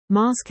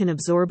Moss can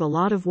absorb a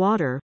lot of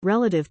water,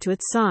 relative to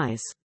its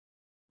size.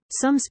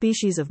 Some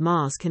species of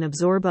moss can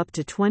absorb up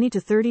to 20 to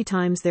 30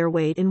 times their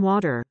weight in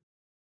water.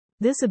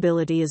 This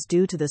ability is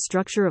due to the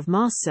structure of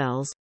moss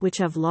cells, which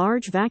have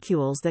large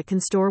vacuoles that can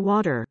store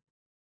water.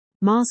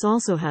 Moss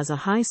also has a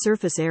high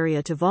surface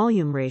area to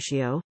volume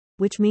ratio,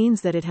 which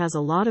means that it has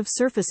a lot of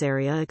surface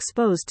area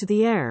exposed to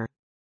the air.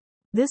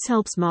 This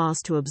helps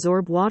moss to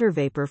absorb water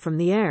vapor from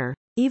the air,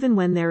 even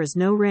when there is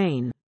no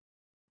rain.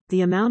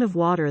 The amount of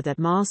water that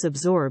moss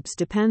absorbs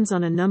depends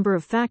on a number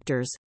of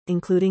factors,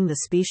 including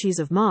the species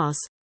of moss,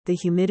 the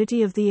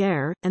humidity of the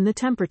air, and the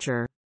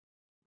temperature.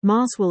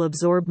 Moss will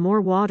absorb more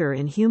water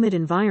in humid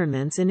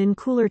environments and in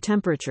cooler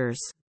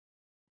temperatures.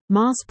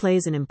 Moss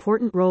plays an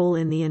important role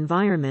in the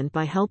environment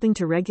by helping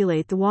to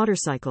regulate the water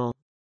cycle.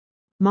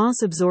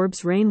 Moss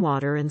absorbs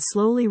rainwater and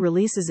slowly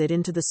releases it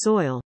into the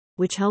soil,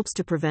 which helps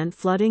to prevent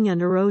flooding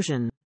and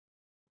erosion.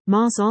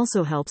 Moss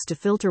also helps to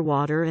filter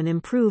water and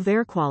improve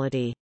air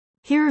quality.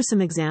 Here are some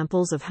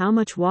examples of how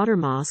much water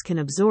moss can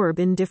absorb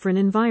in different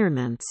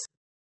environments.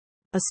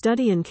 A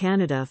study in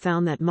Canada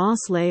found that moss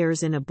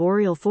layers in a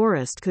boreal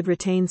forest could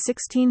retain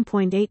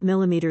 16.8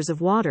 millimeters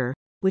of water,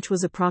 which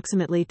was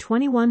approximately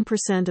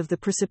 21% of the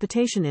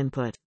precipitation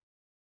input.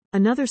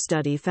 Another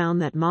study found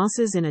that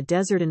mosses in a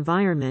desert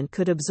environment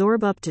could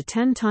absorb up to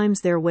 10 times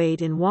their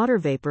weight in water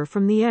vapor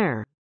from the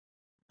air.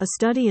 A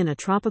study in a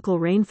tropical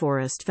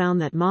rainforest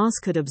found that moss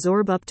could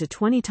absorb up to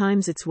 20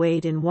 times its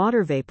weight in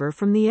water vapor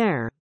from the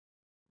air.